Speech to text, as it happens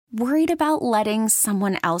Worried about letting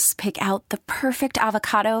someone else pick out the perfect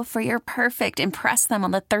avocado for your perfect impress them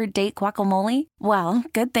on the third date guacamole? Well,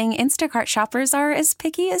 good thing Instacart shoppers are as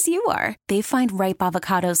picky as you are. They find ripe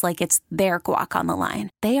avocados like it's their guac on the line.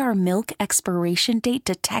 They are milk expiration date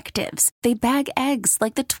detectives. They bag eggs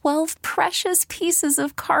like the 12 precious pieces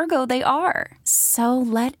of cargo they are. So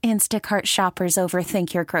let Instacart shoppers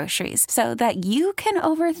overthink your groceries so that you can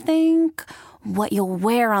overthink what you'll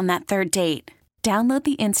wear on that third date. Download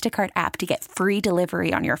the Instacart app to get free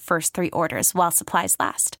delivery on your first 3 orders while supplies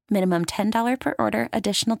last. Minimum $10 per order.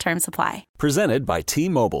 Additional terms apply. Presented by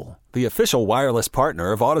T-Mobile, the official wireless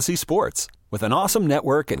partner of Odyssey Sports. With an awesome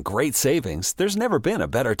network and great savings, there's never been a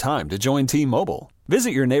better time to join T-Mobile. Visit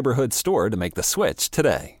your neighborhood store to make the switch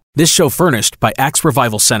today. This show furnished by Axe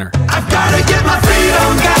Revival Center. I've got to get my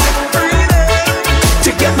freedom back to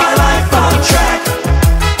get my life on track.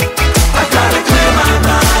 I've got to clear my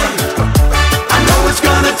mind. It's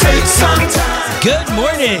gonna take some time. Good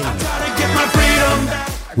morning. Gotta get my freedom back.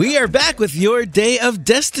 We are back with Your Day of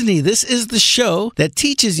Destiny. This is the show that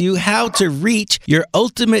teaches you how to reach your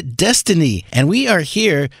ultimate destiny. And we are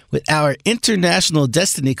here with our international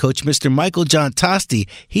destiny coach, Mr. Michael-John Toste.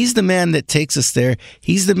 He's the man that takes us there.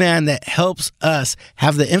 He's the man that helps us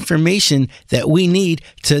have the information that we need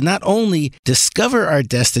to not only discover our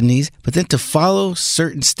destinies, but then to follow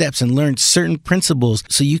certain steps and learn certain principles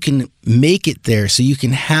so you can make it there, so you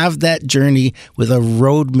can have that journey with a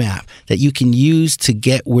roadmap that you can use to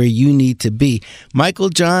get where you need to be.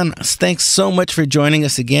 Michael-John, thanks so much for joining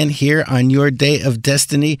us again here on Your Day of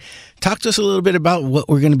Destiny. Talk to us a little bit about what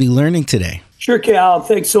we're going to be learning today. Sure, Cal.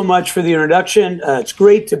 Thanks so much for the introduction. It's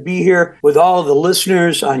great to be here with all of the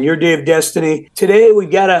listeners on Your Day of Destiny. Today, we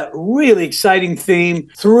got a really exciting theme,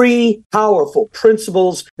 3 powerful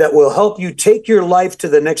principles that will help you take your life to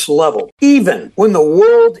the next level, even when the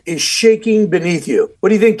world is shaking beneath you. What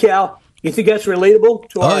do you think, Cal? You think that's relatable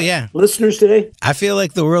to our listeners today? I feel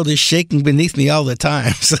like the world is shaking beneath me all the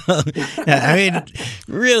time. So, I mean,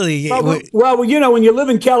 really. Well, you know, when you live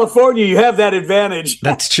in California, you have that advantage.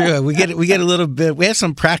 That's true. We get a little bit. We have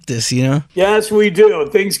some practice, you know. Yes, we do.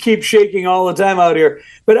 Things keep shaking all the time out here.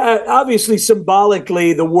 But obviously,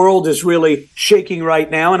 symbolically, the world is really shaking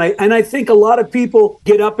right now. And I think a lot of people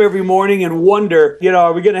get up every morning and wonder, you know,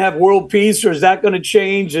 are we going to have world peace, or is that going to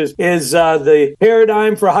change? Is the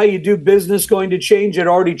paradigm for how you do business going to change? It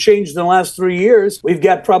already changed in the last 3 years. We've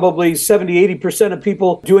got probably 70-80% of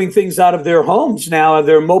people doing things out of their homes now, of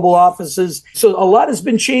their mobile offices. So a lot has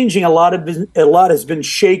been changing. A lot has been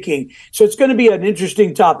shaking. So it's going to be an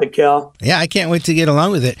interesting topic, Cal. Yeah, I can't wait to get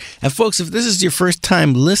along with it. And folks, if this is your first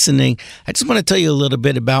time listening, I just want to tell you a little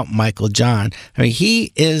bit about Michael-John. I mean,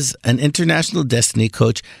 he is an international destiny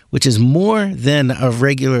coach, which is more than a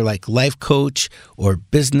regular like life coach or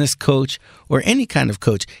business coach or any kind of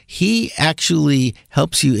coach. He actually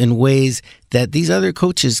helps you in ways that these other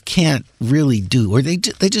coaches can't really do, or they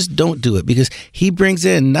just don't do it, because he brings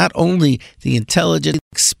in not only the intelligent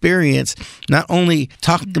experience, not only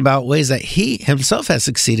talking about ways that he himself has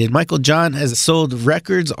succeeded. Michael-John has sold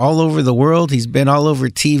records all over the world. He's been all over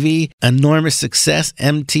TV, enormous success,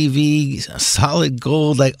 MTV, Solid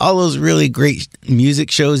Gold, like all those really great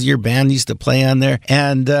music shows your band used to play on there.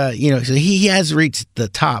 And, so he has reached the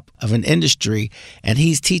top of an industry, and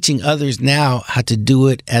he's teaching others now how to do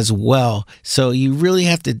it as well. So you really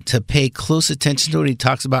have to pay close attention to what he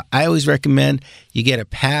talks about. I always recommend you get a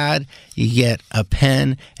pad, you get a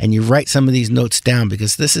pen, and you write some of these notes down,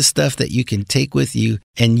 because this is stuff that you can take with you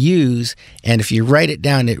and use. And if you write it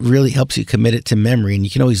down, it really helps you commit it to memory. And you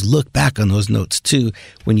can always look back on those notes too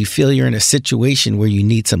when you feel you're in a situation where you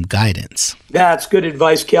need some guidance. That's good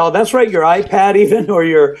advice, Cal. That's right. Your iPad even, or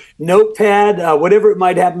your notepad, whatever it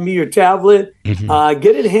might happen to be, your tablet,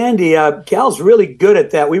 get it handy. Cal's really good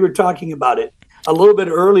at that. We were talking about it a little bit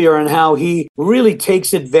earlier on how he really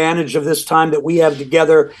takes advantage of this time that we have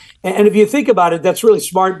together. And if you think about it, that's really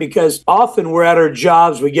smart, because often we're at our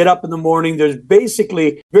jobs, we get up in the morning, there's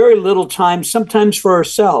basically very little time sometimes for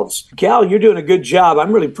ourselves. Cal, you're doing a good job.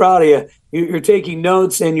 I'm really proud of you. You're taking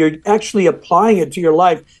notes and you're actually applying it to your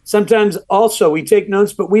life. Sometimes also we take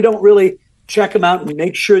notes, but we don't really check them out and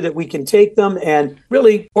make sure that we can take them and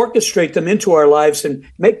really orchestrate them into our lives and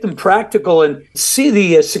make them practical and see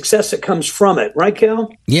the success that comes from it. Right,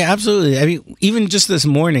 Cal? Yeah, absolutely. I mean, even just this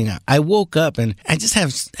morning, I woke up and I just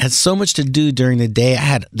had so much to do during the day.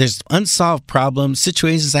 There's unsolved problems,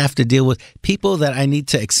 situations I have to deal with, people that I need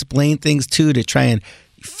to explain things to try and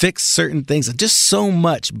fix certain things. Just so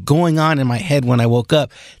much going on in my head when I woke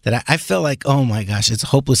up that I felt like, oh my gosh, it's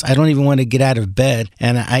hopeless. I don't even want to get out of bed.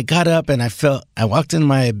 And I got up and I walked in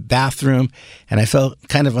my bathroom and I felt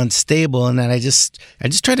kind of unstable. And then I just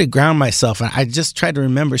tried to ground myself. And I just tried to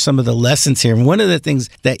remember some of the lessons here. And one of the things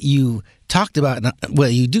that you talked about, well,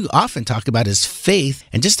 you do often talk about, is faith,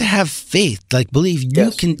 and just to have faith, like believe you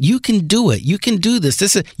can do it. You can do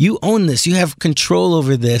this. You own this. You have control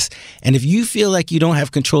over this. And if you feel like you don't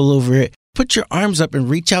have control over it, put your arms up and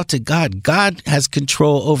reach out to God. God has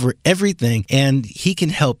control over everything, and He can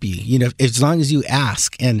help you, as long as you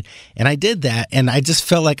ask. And I did that, and I just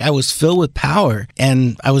felt like I was filled with power,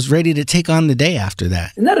 and I was ready to take on the day after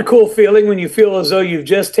that. Isn't that a cool feeling when you feel as though you've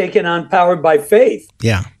just taken on power by faith?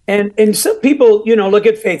 Yeah. And some people, look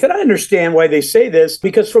at faith, and I understand why they say this,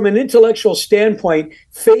 because from an intellectual standpoint,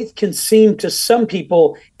 faith can seem to some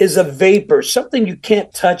people is a vapor, something you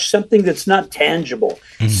can't touch, something that's not tangible,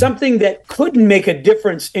 something that couldn't make a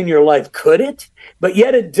difference in your life. Could it? But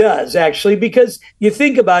yet it does, actually, because you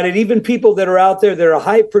think about it, even people that are out there that are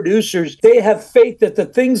high producers, they have faith that the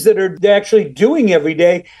things that they're actually doing every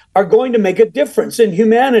day are going to make a difference in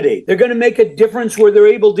humanity. They're going to make a difference where they're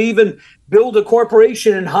able to even build a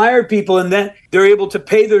corporation and hire people, and then they're able to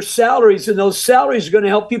pay their salaries, and those salaries are going to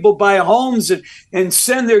help people buy homes and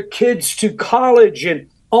send their kids to college and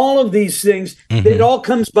all of these things. It all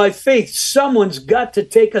comes by faith. Someone's got to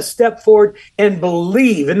take a step forward and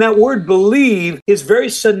believe. And that word believe is very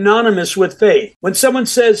synonymous with faith. When someone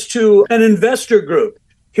says to an investor group,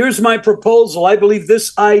 here's my proposal, I believe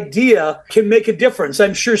this idea can make a difference.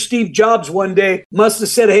 I'm sure Steve Jobs one day must have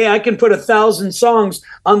said, hey, I can put 1,000 songs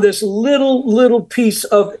on this little piece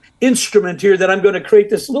of instrument here that I'm going to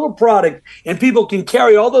create, this little product, and people can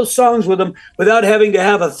carry all those songs with them without having to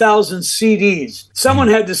have 1,000 CDs. Someone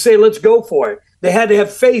had to say, let's go for it. They had to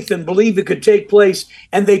have faith and believe it could take place,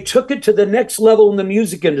 and they took it to the next level in the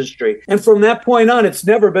music industry. And from that point on, it's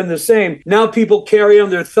never been the same. Now people carry on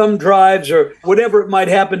their thumb drives or whatever it might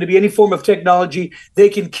happen to be, any form of technology. They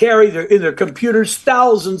can carry in their computers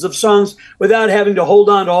thousands of songs without having to hold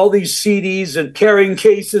on to all these CDs and carrying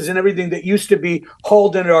cases and everything that used to be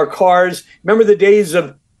hauled into our cars. Remember the days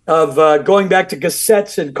of going back to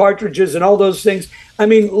cassettes and cartridges and all those things? I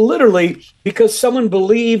mean, literally, because someone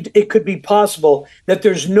believed it could be possible, that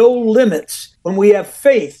there's no limits when we have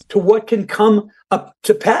faith to what can come up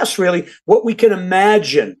to pass, really, what we can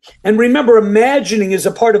imagine. And remember, imagining is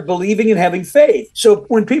a part of believing and having faith. So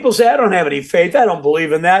when people say, I don't have any faith, I don't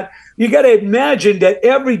believe in that, you got to imagine that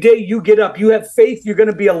every day you get up, you have faith you're going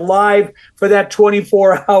to be alive for that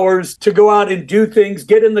 24 hours to go out and do things,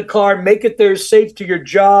 get in the car, make it there safe to your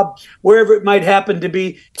job, wherever it might happen to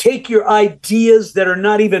be. Take your ideas that are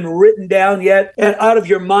not even written down yet and out of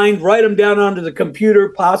your mind, write them down onto the computer,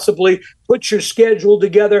 possibly, put your schedule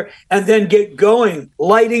together, and then get going,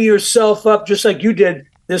 lighting yourself up just like you did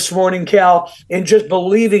this morning, Cal, and just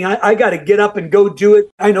believing I got to get up and go do it.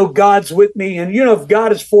 I know God's with me. And, if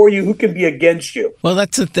God is for you, who can be against you? Well,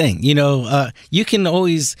 that's the thing. You can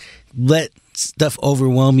always let stuff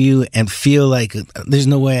overwhelm you and feel like there's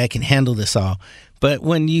no way I can handle this all. But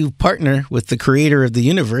when you partner with the creator of the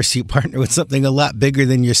universe, you partner with something a lot bigger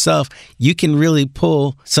than yourself, you can really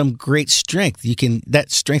pull some great strength.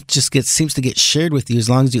 That strength just seems to get shared with you as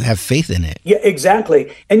long as you have faith in it. Yeah,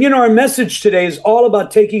 exactly. And our message today is all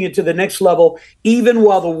about taking it to the next level, even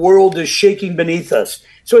while the world is shaking beneath us.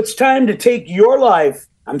 So it's time to take your life,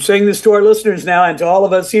 I'm saying this to our listeners now and to all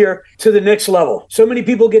of us here, to the next level. So many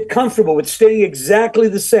people get comfortable with staying exactly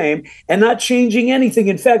the same and not changing anything.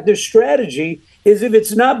 In fact, their strategy is if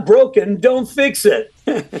it's not broken, don't fix it.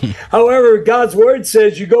 However, God's word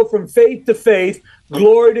says you go from faith to faith,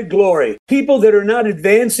 glory to glory. People that are not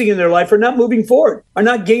advancing in their life are not moving forward, are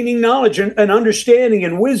not gaining knowledge and understanding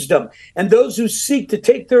and wisdom. And those who seek to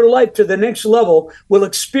take their life to the next level will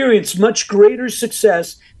experience much greater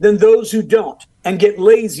success than those who don't and get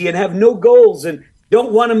lazy and have no goals and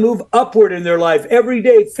don't want to move upward in their life every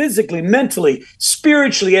day, physically, mentally,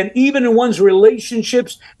 spiritually, and even in one's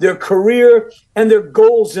relationships, their career, and their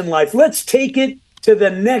goals in life. Let's take it to the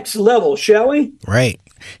next level, shall we? Right.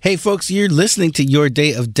 Hey, folks, you're listening to Your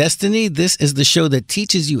Day of Destiny. This is the show that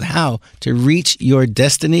teaches you how to reach your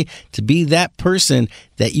destiny, to be that person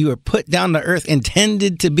that you are put down to earth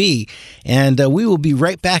intended to be. And we will be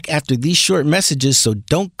right back after these short messages, so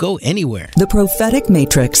don't go anywhere. The Prophetic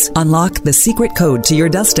Matrix. Unlock the secret code to your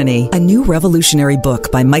destiny. A new revolutionary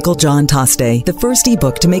book by Michael-John Toste. The first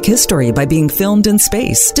ebook to make history by being filmed in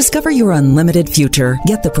space. Discover your unlimited future.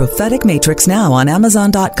 Get the Prophetic Matrix now on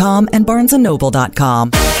Amazon.com and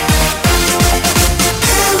BarnesandNoble.com. Carry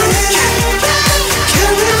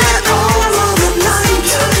that all of the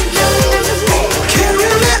night.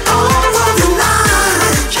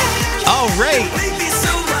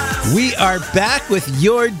 back with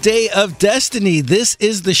Your Day of Destiny. This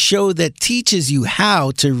is the show that teaches you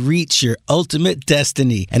how to reach your ultimate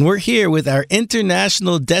destiny. And we're here with our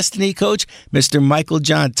international destiny coach, Mr.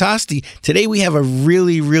 Michael-John Toste. Today we have a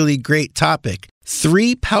really great topic.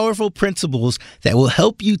 3 powerful principles that will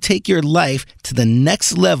help you take your life to the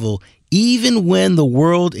next level, even when the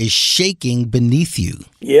world is shaking beneath you.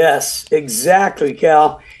 Yes, exactly,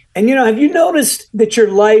 Cal. And have you noticed that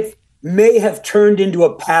your life may have turned into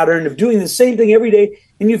a pattern of doing the same thing every day,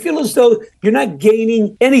 and you feel as though you're not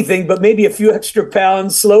gaining anything but maybe a few extra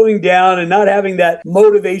pounds, slowing down and not having that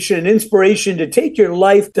motivation and inspiration to take your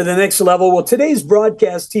life to the next level? Well, today's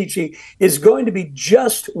broadcast teaching is going to be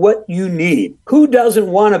just what you need. Who doesn't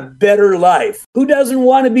want a better life? Who doesn't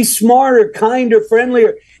want to be smarter, kinder,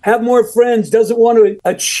 friendlier, have more friends, doesn't want to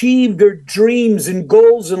achieve their dreams and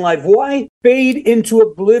goals in life? Why fade into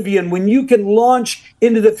oblivion when you can launch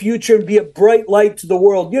into the future and be a bright light to the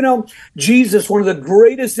world? Jesus, one of the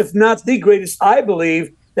greatest, if not the greatest, I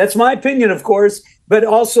believe, that's my opinion, of course, but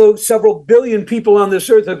also several billion people on this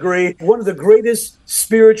earth agree, one of the greatest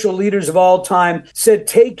spiritual leaders of all time said,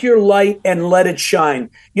 take your light and let it shine.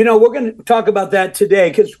 We're going to talk about that today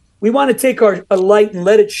because we want to take our light and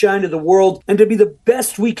let it shine to the world, and to be the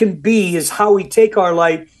best we can be is how we take our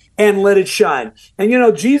light and let it shine.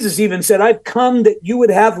 And Jesus even said, I've come that you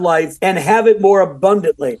would have life and have it more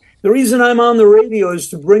abundantly. The reason I'm on the radio is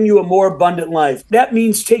to bring you a more abundant life. That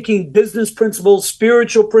means taking business principles,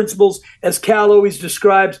 spiritual principles, as Cal always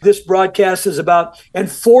describes this broadcast is about,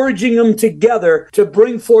 and forging them together to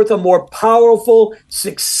bring forth a more powerful,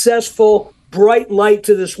 successful, bright light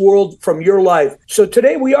to this world from your life. So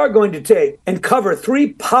today we are going to take and cover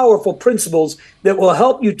 3 powerful principles that will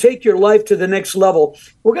help you take your life to the next level.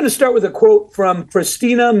 We're going to start with a quote from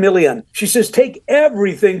Christina Milian. She says, take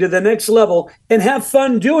everything to the next level and have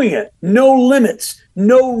fun doing it. No limits,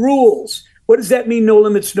 no rules. What does that mean, no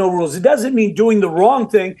limits, no rules? It doesn't mean doing the wrong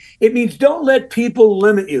thing. It means don't let people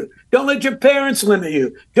limit you. Don't let your parents limit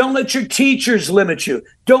you. Don't let your teachers limit you.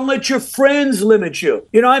 Don't let your friends limit you.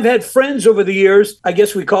 I've had friends over the years, I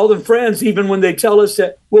guess we call them friends, even when they tell us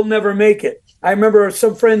that we'll never make it. I remember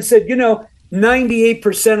some friends said,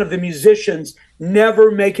 98% of the musicians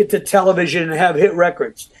never make it to television and have hit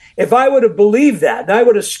records. If I would have believed that, I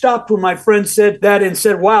would have stopped when my friend said that and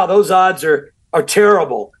said, wow, those odds are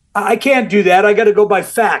terrible. I can't do that. I got to go by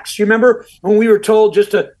facts. You remember when we were told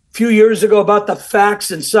just a few years ago about the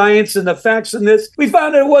facts and science and the facts in this? We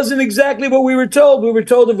found out it wasn't exactly what we were told. We were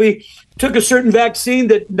told if we took a certain vaccine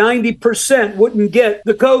that 90% wouldn't get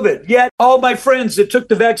the COVID. Yet all my friends that took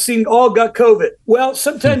the vaccine all got COVID. Well,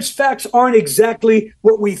 sometimes facts aren't exactly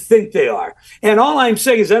what we think they are. And all I'm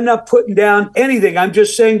saying is I'm not putting down anything. I'm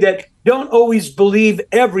just saying that don't always believe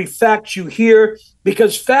every fact you hear,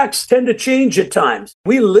 because facts tend to change at times.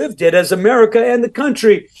 We lived it as America and the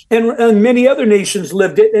country, and many other nations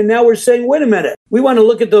lived it. And now we're saying, wait a minute, we want to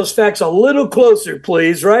look at those facts a little closer,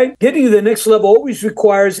 please, right? Getting to the next level always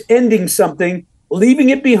requires ending something, leaving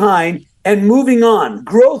it behind, and moving on.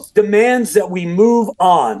 Growth demands that we move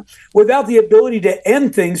on. Without the ability to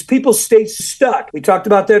end things, people stay stuck. We talked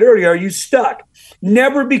about that earlier. Are you stuck?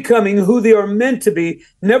 Never becoming who they are meant to be,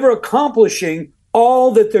 never accomplishing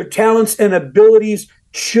all that their talents and abilities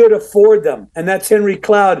should afford them. And that's Henry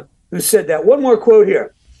Cloud who said that. One more quote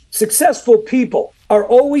here. Successful people are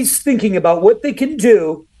always thinking about what they can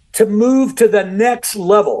do to move to the next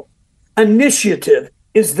level. Initiative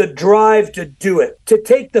is the drive to do it, to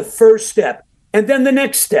take the first step and then the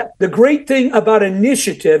next step. The great thing about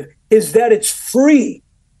initiative is that it's free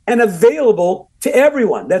and available to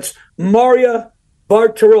everyone. That's Maria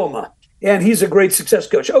Bartiromo, and he's a great success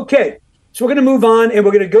coach. Okay, so we're going to move on, and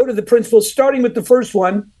we're going to go to the principles, starting with the first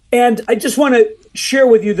one. And I just want to share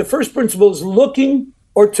with you, the first principle is looking,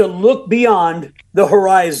 or to look beyond the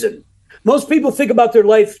horizon. Most people think about their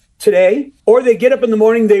life today, or they get up in the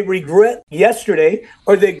morning, they regret yesterday,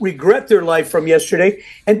 or they regret their life from yesterday,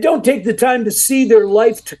 and don't take the time to see their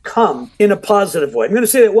life to come in a positive way. I'm going to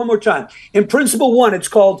say that one more time. In principle 1, it's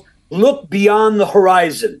called look beyond the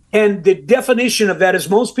horizon. And the definition of that is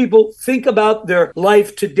most people think about their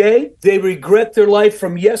life today. They regret their life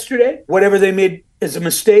from yesterday, whatever they made is a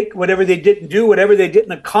mistake, whatever they didn't do, whatever they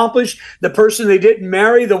didn't accomplish, the person they didn't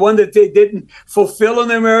marry, the one that they didn't fulfill in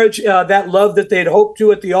their marriage, that love that they'd hoped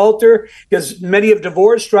to at the altar, because many have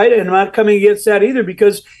divorced, right? And I'm not coming against that either,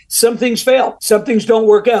 because some things fail. Some things don't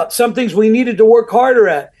work out. Some things we needed to work harder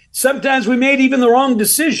at. Sometimes we made even the wrong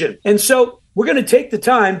decision. And so we're going to take the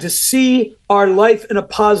time to see our life in a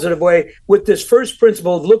positive way with this first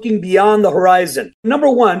principle of looking beyond the horizon. Number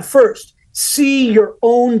 1, first, see your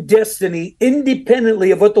own destiny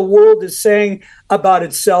independently of what the world is saying about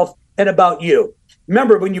itself and about you.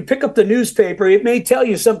 Remember, when you pick up the newspaper, it may tell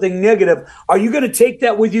you something negative. Are you going to take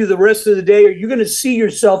that with you the rest of the day? Are you going to see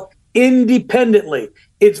yourself independently?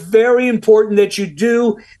 It's very important that you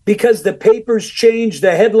do, because the papers change,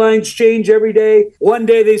 the headlines change every day. One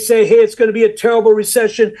day they say, hey, it's going to be a terrible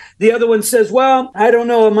recession. The other one says, well, I don't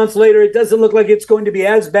know, a month later, it doesn't look like it's going to be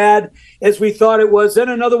as bad as we thought it was. Then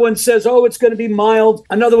another one says, oh, it's going to be mild.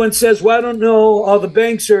 Another one says, well, I don't know, all the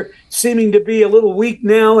banks are seeming to be a little weak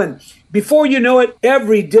now. And before you know it,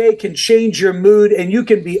 every day can change your mood, and you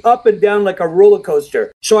can be up and down like a roller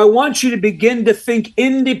coaster. So I want you to begin to think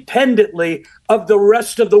independently of the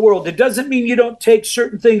rest of the world. It doesn't mean you don't take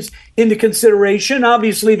certain things into consideration.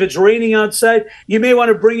 Obviously, if it's raining outside, you may want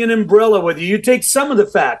to bring an umbrella with you. You take some of the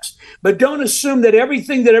facts, but don't assume that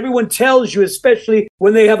everything that everyone tells you, especially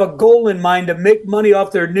when they have a goal in mind to make money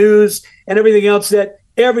off their news and everything else, that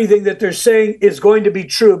everything that they're saying is going to be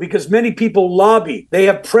true, because many people lobby. They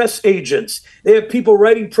have press agents. They have people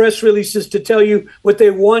writing press releases to tell you what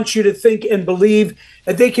they want you to think and believe.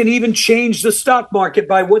 And they can even change the stock market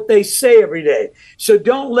by what they say every day. So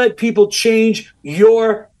don't let people change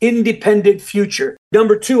your independent future.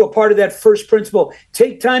 Number two, a part of that first principle,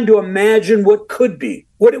 take time to imagine what could be,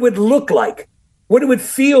 what it would look like, what it would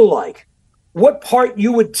feel like, what part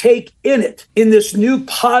you would take in it, in this new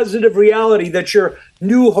positive reality that your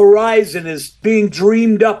new horizon is being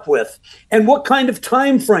dreamed up with. And what kind of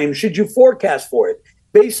time frame should you forecast for it,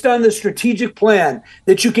 based on the strategic plan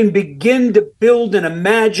that you can begin to build and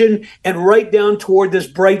imagine and write down toward this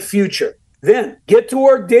bright future. Then get to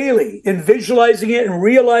work daily in visualizing it and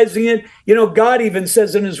realizing it. You know, God even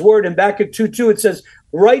says in his word, and back at 2:2, it says,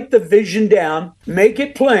 write the vision down, make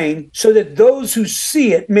it plain, so that those who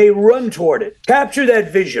see it may run toward it. Capture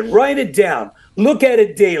that vision, write it down, look at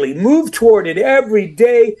it daily, move toward it every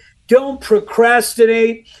day. Don't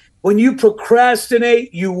procrastinate. When you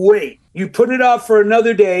procrastinate, you wait. You put it off for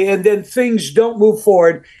another day, and then things don't move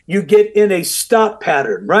forward. You get in a stop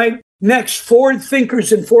pattern, right? Next, forward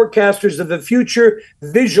thinkers and forecasters of the future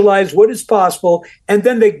visualize what is possible, and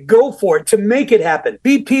then they go for it to make it happen.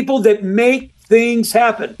 Be people that make things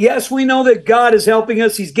happen. Yes, we know that God is helping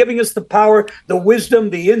us. He's giving us the power, the wisdom,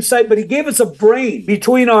 the insight, but he gave us a brain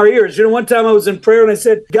between our ears. You know, one time I was in prayer and I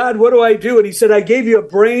said, God, what do I do? And he said, I gave you a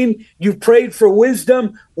brain. You prayed for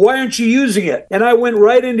wisdom. Why aren't you using it? And I went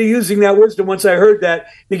right into using that wisdom once I heard that,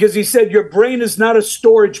 because he said, your brain is not a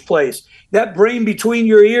storage place. That brain between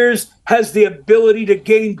your ears has the ability to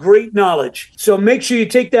gain great knowledge. So make sure you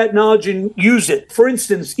take that knowledge and use it. For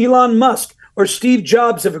instance, Elon Musk or Steve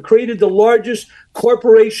Jobs have created the largest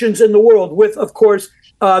corporations in the world with, of course,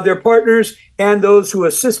 their partners and those who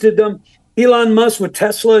assisted them. Elon Musk with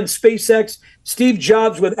Tesla and SpaceX, Steve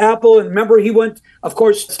Jobs with Apple. And remember, he went, of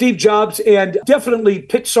course, Steve Jobs, and definitely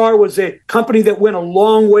Pixar was a company that went a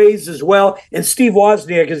long ways as well. And Steve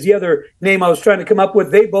Wozniak is the other name I was trying to come up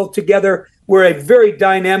with. They both together were a very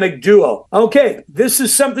dynamic duo. Okay, this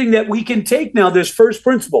is something that we can take now, this first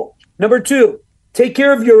principle. Number two, take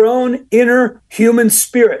care of your own inner human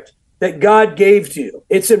spirit that God gave to you.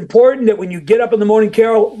 It's important that when you get up in the morning,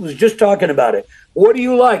 Carol was just talking about it. What do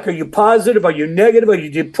you like? Are you positive? Are you negative? Are you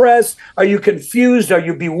depressed? Are you confused? Are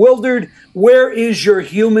you bewildered? Where is your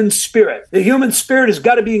human spirit? The human spirit has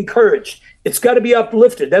got to be encouraged. It's got to be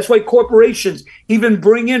uplifted. That's why corporations even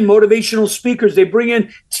bring in motivational speakers. They bring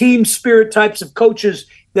in team spirit types of coaches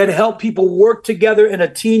that help people work together in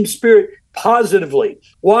a team spirit positively.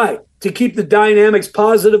 Why? To keep the dynamics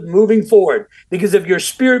positive moving forward. Because if your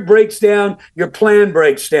spirit breaks down, your plan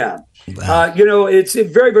breaks down. Wow. It's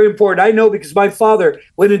very, very important. I know because my father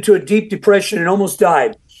went into a deep depression and almost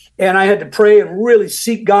died. And I had to pray and really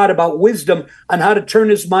seek God about wisdom on how to turn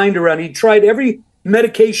his mind around. He tried every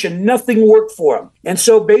medication, nothing worked for him. And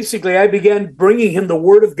so basically I began bringing him the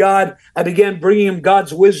word of God. I began bringing him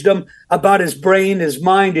God's wisdom about his brain, his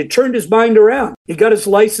mind. It turned his mind around. He got his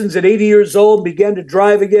license at 80 years old, began to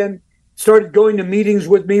drive again, started going to meetings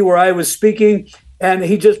with me where I was speaking, and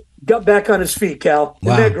he just got back on his feet, Cal.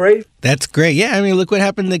 Isn't that great? That's great. Yeah, I mean, look what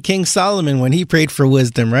happened to King Solomon when he prayed for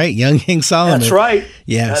wisdom, right? Young King Solomon. That's right.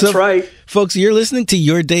 Yeah, that's right. Folks, you're listening to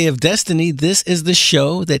Your Day of Destiny. This is the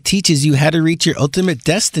show that teaches you how to reach your ultimate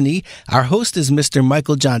destiny. Our host is Mr.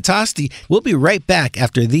 Michael-John Toste. We'll be right back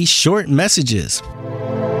after these short messages.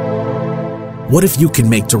 What if you can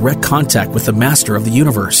make direct contact with the master of the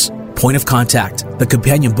universe? Point of Contact, the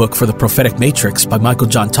companion book for the Prophetic Matrix by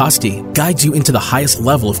Michael-John Toste, guides you into the highest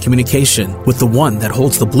level of communication with the one that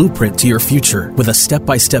holds the blueprint to your future, with a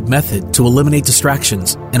step-by-step method to eliminate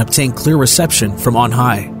distractions and obtain clear reception from on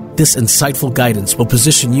high. This insightful guidance will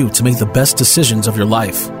position you to make the best decisions of your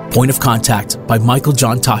life. Point of Contact by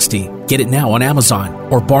Michael-John Toste. Get it now on Amazon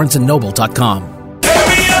or BarnesandNoble.com.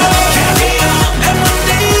 Carry on, and one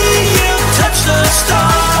day you'll touch the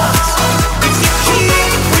stars. If you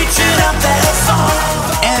keep reaching out that far.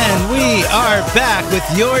 And we are back with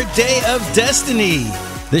Your Day of Destiny,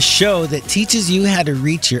 the show that teaches you how to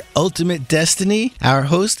reach your ultimate destiny. Our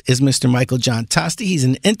host is Mr. Michael-John Toste. He's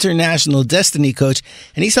an international destiny coach,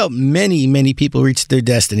 and he's helped many, many people reach their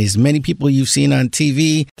destinies. Many people you've seen on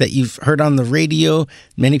TV, that you've heard on the radio,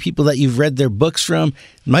 many people that you've read their books from.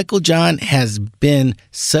 Michael-John has been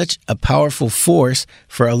such a powerful force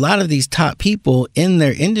for a lot of these top people in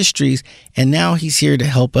their industries, and now he's here to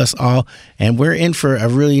help us all, and we're in for a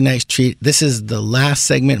really nice treat. This is the last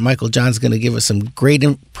segment. Michael-John's going to give us some great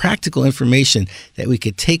practical information that we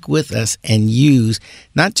could take with us and use,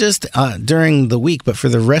 not just during the week, but for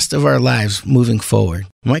the rest of our lives moving forward.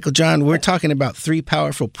 Michael-John, we're talking about 3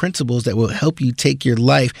 powerful principles that will help you take your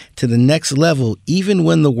life to the next level, even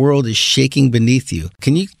when the world is shaking beneath you.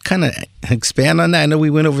 Can you kind of expand on that? I know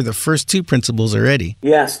we went over the first 2 principles already.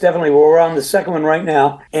 Yes, definitely. Well, we're on the second one right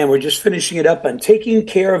now, and we're just finishing it up on taking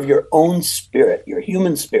care of your own spirit, your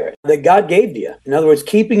human spirit that God gave to you. In other words,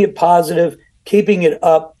 keeping it positive, keeping it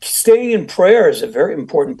up. Staying in prayer is a very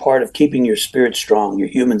important part of keeping your spirit strong, your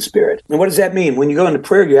human spirit. And what does that mean? When you go into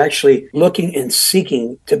prayer, you're actually looking and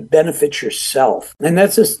seeking to benefit yourself. And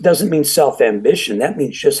that just doesn't mean self-ambition. That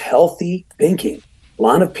means just healthy thinking. A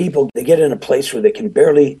lot of people, they get in a place where they can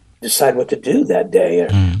barely decide what to do that day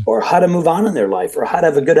or how to move on in their life or how to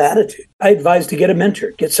have a good attitude. I advise to get a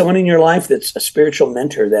mentor. Get someone in your life that's a spiritual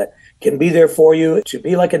mentor that can be there for you, to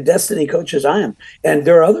be like a destiny coach as I am. And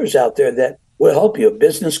there are others out there that will help you. A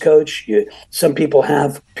business coach. Some people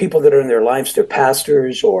have people that are in their lives, they're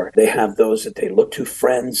pastors, or they have those that they look to,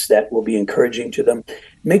 friends that will be encouraging to them.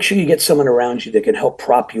 Make sure you get someone around you that can help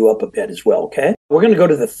prop you up a bit as well, okay? We're going to go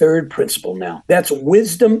to the third principle now. That's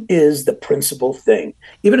wisdom is the principal thing.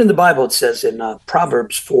 Even in the Bible, it says in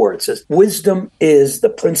Proverbs 4, it says, wisdom is the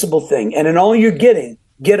principal thing. And in all you're getting,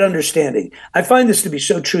 get understanding. I find this to be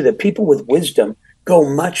so true that people with wisdom go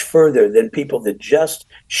much further than people that just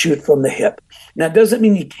shoot from the hip. Now, it doesn't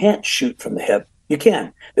mean you can't shoot from the hip. You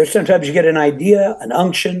can. There's sometimes you get an idea, an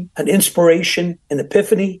unction, an inspiration, an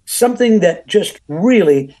epiphany, something that just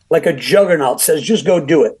really, like a juggernaut says, just go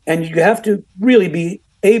do it. And you have to really be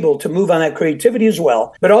able to move on that creativity as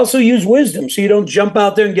well, but also use wisdom so you don't jump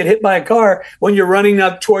out there and get hit by a car when you're running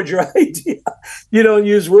up towards your idea. You don't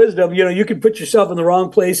use wisdom. You can put yourself in the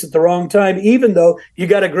wrong place at the wrong time, even though you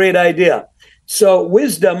got a great idea. So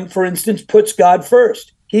wisdom, for instance, puts God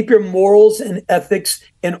first. Keep your morals and ethics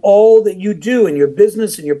in all that you do in your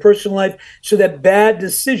business and your personal life so that bad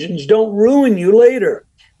decisions don't ruin you later.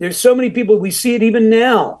 There's so many people, we see it even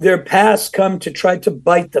now. Their past come to try to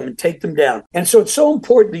bite them and take them down. And so it's so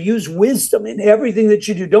important to use wisdom in everything that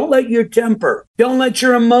you do. Don't let your temper, don't let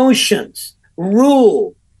your emotions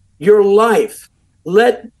rule your life.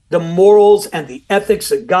 Let the morals and the ethics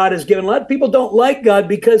that God has given. A lot of people don't like God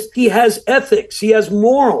because he has ethics, he has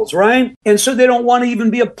morals, right? And so they don't want to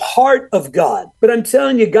even be a part of God. But I'm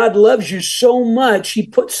telling you, God loves you so much, he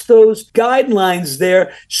puts those guidelines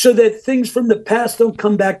there so that things from the past don't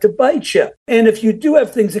come back to bite you. And if you do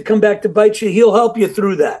have things that come back to bite you, he'll help you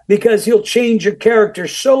through that because he'll change your character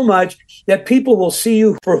so much that people will see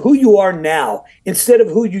you for who you are now instead of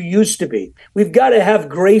who you used to be. We've got to have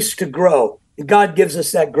grace to grow. God gives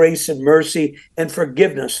us that grace and mercy and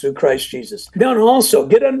forgiveness through Christ Jesus. Then also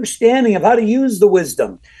get understanding of how to use the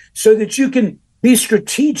wisdom so that you can be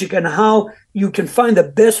strategic on how you can find the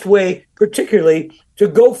best way, particularly to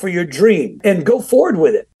go for your dream and go forward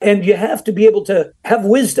with it. And you have to be able to have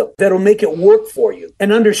wisdom that'll make it work for you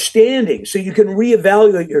and understanding so you can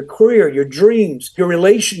reevaluate your career, your dreams, your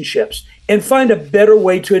relationships, and find a better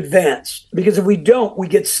way to advance. Because if we don't, we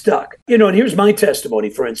get stuck. And here's my testimony,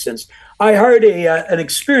 for instance. I hired an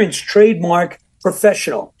experienced trademark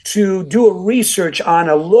professional to do a research on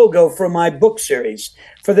a logo for my book series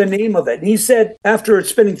for the name of it. And he said, after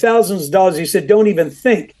spending thousands of dollars, he said, don't even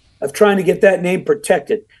think of trying to get that name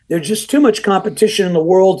protected. There's just too much competition in the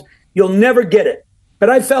world. You'll never get it. But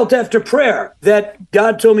I felt after prayer that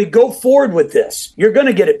God told me, go forward with this. You're going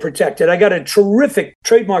to get it protected. I got a terrific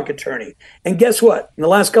trademark attorney. And guess what? In the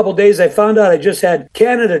last couple of days, I found out I just had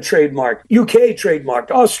Canada trademarked, UK trademarked,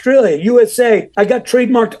 Australia, USA. I got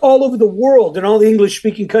trademarked all over the world in all the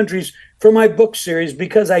English-speaking countries for my book series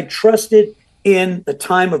because I trusted in the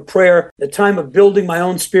time of prayer, the time of building my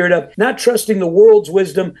own spirit up, not trusting the world's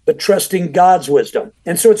wisdom, but trusting God's wisdom.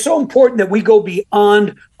 And so it's so important that we go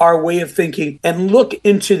beyond our way of thinking and look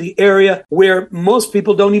into the area where most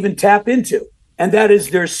people don't even tap into. And that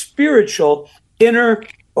is their spiritual inner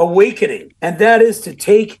awakening. And that is to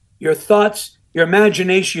take your thoughts, your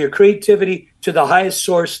imagination, your creativity to the highest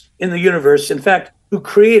source in the universe. In fact, who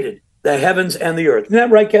created the heavens and the earth. Isn't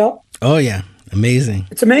that right, Cal? Oh, yeah. Amazing.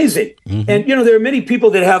 It's amazing. And, there are many people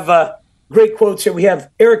that have great quotes here. We have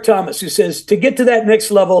Eric Thomas, who says, to get to that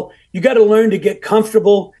next level, you got to learn to get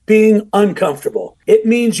comfortable being uncomfortable. It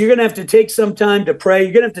means you're going to have to take some time to pray.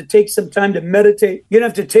 You're going to have to take some time to meditate. You're going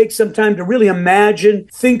to have to take some time to really imagine,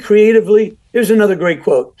 think creatively. Here's another great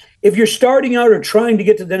quote. If you're starting out or trying to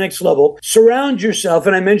get to the next level, surround yourself,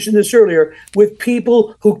 and I mentioned this earlier, with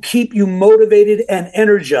people who keep you motivated and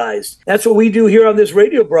energized. That's what we do here on this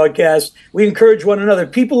radio broadcast. We encourage one another,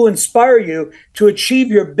 people who inspire you to achieve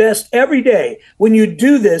your best every day. When you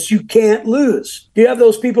do this, you can't lose. Do you have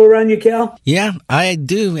those people around you, Cal? Yeah, I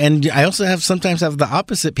do. And I also sometimes have the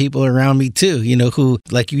opposite people around me too, who,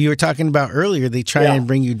 like you were talking about earlier, they try and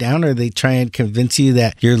bring you down, or they try and convince you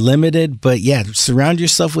that you're limited. But yeah, surround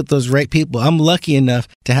yourself with those right people. I'm lucky enough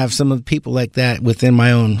to have some of the people like that within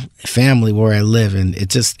my own family where I live. And it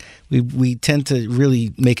just, we tend to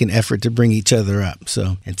really make an effort to bring each other up.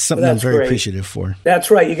 So it's something I'm very appreciative for.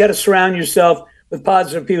 That's right. You got to surround yourself with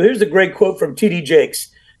positive people. Here's a great quote from T.D. Jakes.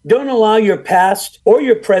 Don't allow your past or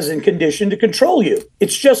your present condition to control you.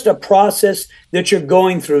 It's just a process that you're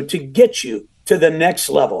going through to get you to the next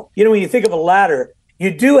level. When you think of a ladder,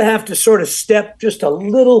 you do have to sort of step just a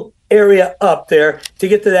little area up there to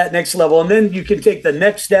get to that next level. And then you can take the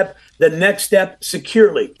next step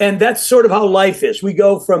securely. And that's sort of how life is. We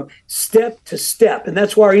go from step to step. And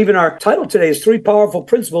that's why even our title today is 3 Powerful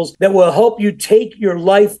Principles that will help you take your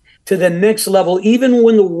life to the next level, even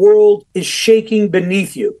when the world is shaking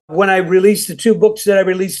beneath you. When I released the 2 books that I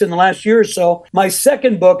released in the last year or so, my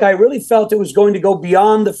second book, I really felt it was going to go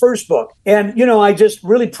beyond the first book. And, I just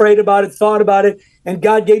really prayed about it, thought about it, and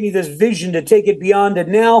God gave me this vision to take it beyond.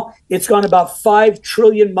 And now it's gone about 5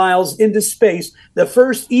 trillion miles into space, the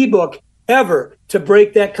first ebook ever to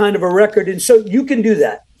break that kind of a record. And so you can do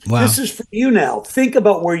that. Wow. This is for you now. Think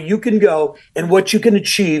about where you can go and what you can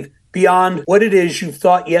achieve beyond what it is you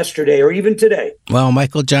thought yesterday or even today. Well,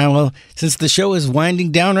 Michael-John, since the show is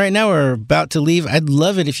winding down right now or about to leave, I'd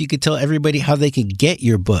love it if you could tell everybody how they can get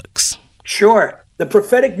your books. Sure. The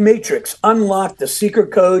Prophetic Matrix, Unlock the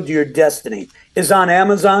Secret Code to Your Destiny, is on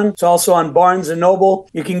Amazon. It's also on Barnes & Noble.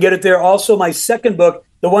 You can get it there. Also, my second book,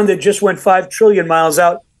 the one that just went 5 trillion miles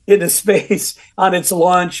out into space on its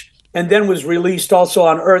launch and then was released also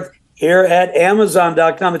on Earth here at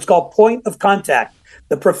Amazon.com. It's called Point of Contact.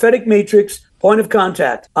 The Prophetic Matrix, Point of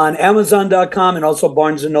Contact on Amazon.com and also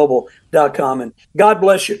BarnesandNoble.com. And God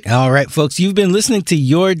bless you. All right, folks, you've been listening to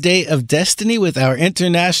Your Day of Destiny with our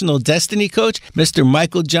international destiny coach, Mr.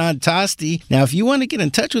 Michael-John Toste. Now, if you want to get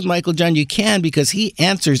in touch with Michael-John, you can, because he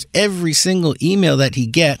answers every single email that he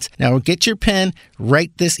gets. Now, get your pen,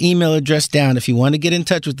 write this email address down if you want to get in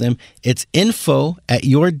touch with him. It's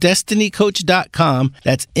info@yourdestinycoach.com.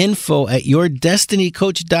 That's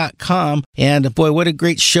info@yourdestinycoach.com. And boy, what a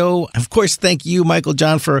great show. Of course, thank you,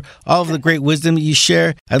 Michael-John, for all of the great wisdom you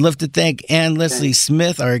share. I'd love to thank Ann Leslie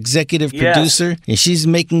Smith, our executive producer, and she's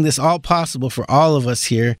making this all possible for all of us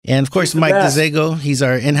here. And of course, Mike DeZago, he's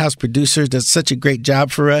our in-house producer, does such a great job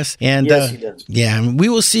for us. And yes, he does. We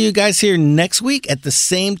will see you guys here next week at the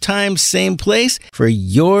same time, same place for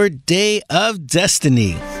Your Day of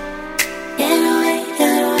Destiny. Get away,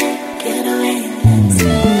 get away, get away.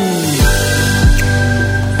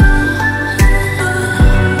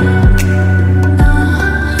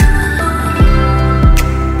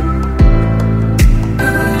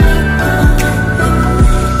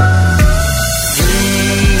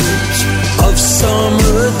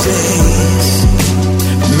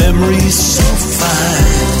 Memories so fine.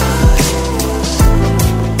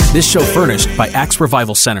 This show furnished by Axe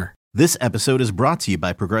Revival Center. This episode is brought to you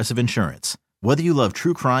by Progressive Insurance. Whether you love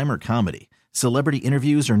true crime or comedy, celebrity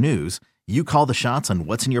interviews or news, you call the shots on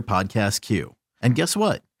what's in your podcast queue. And guess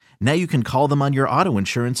what? Now you can call them on your auto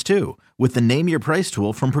insurance too with the Name Your Price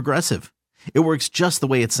tool from Progressive. It works just the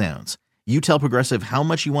way it sounds. You tell Progressive how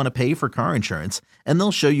much you want to pay for car insurance, and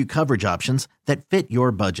they'll show you coverage options that fit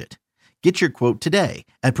your budget. Get your quote today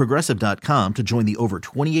at Progressive.com to join the over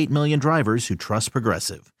 28 million drivers who trust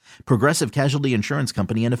Progressive. Progressive Casualty Insurance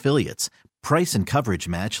Company and Affiliates. Price and coverage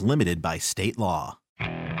match limited by state law.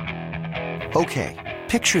 Okay,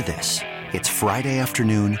 picture this. It's Friday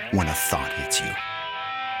afternoon when a thought hits you.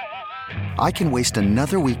 I can waste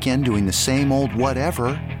another weekend doing the same old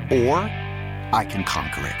whatever, or I can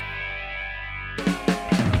conquer it.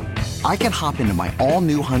 I can hop into my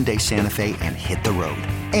all-new Hyundai Santa Fe and hit the road.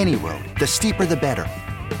 Any road. The steeper, the better.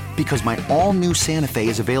 Because my all-new Santa Fe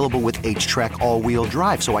is available with H-Track all-wheel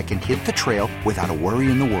drive, so I can hit the trail without a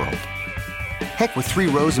worry in the world. Heck, with 3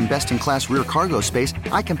 rows and best-in-class rear cargo space,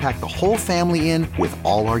 I can pack the whole family in with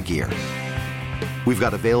all our gear. We've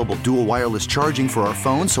got available dual wireless charging for our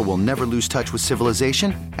phones, so we'll never lose touch with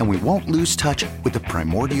civilization, and we won't lose touch with the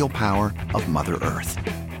primordial power of Mother Earth.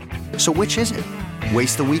 So which is it?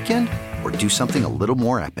 Waste the weekend or do something a little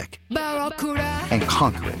more epic? And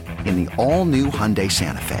conquer it in the all-new Hyundai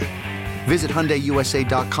Santa Fe. Visit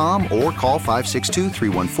HyundaiUSA.com or call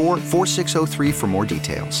 562-314-4603 for more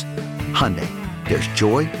details. Hyundai, there's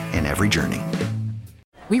joy in every journey.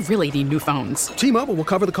 We really need new phones. T-Mobile will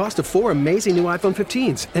cover the cost of 4 amazing new iPhone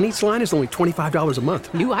 15s, and each line is only $25 a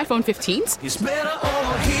month. New iPhone 15s? It's better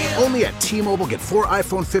over here. Only at T-Mobile, get 4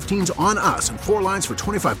 iPhone 15s on us and 4 lines for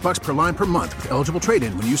 $25 per line per month with eligible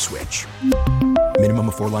trade-in when you switch. Minimum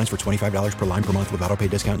of 4 lines for $25 per line per month with autopay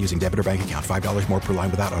discount using debit or bank account. $5 more per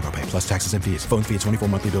line without autopay, plus taxes and fees. Phone fee at 24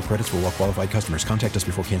 monthly bill credits for well-qualified customers. Contact us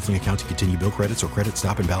before canceling account to continue bill credits or credit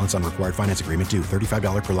stop and balance on required finance agreement due.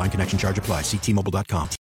 $35 per line connection charge applies. See T-Mobile.com.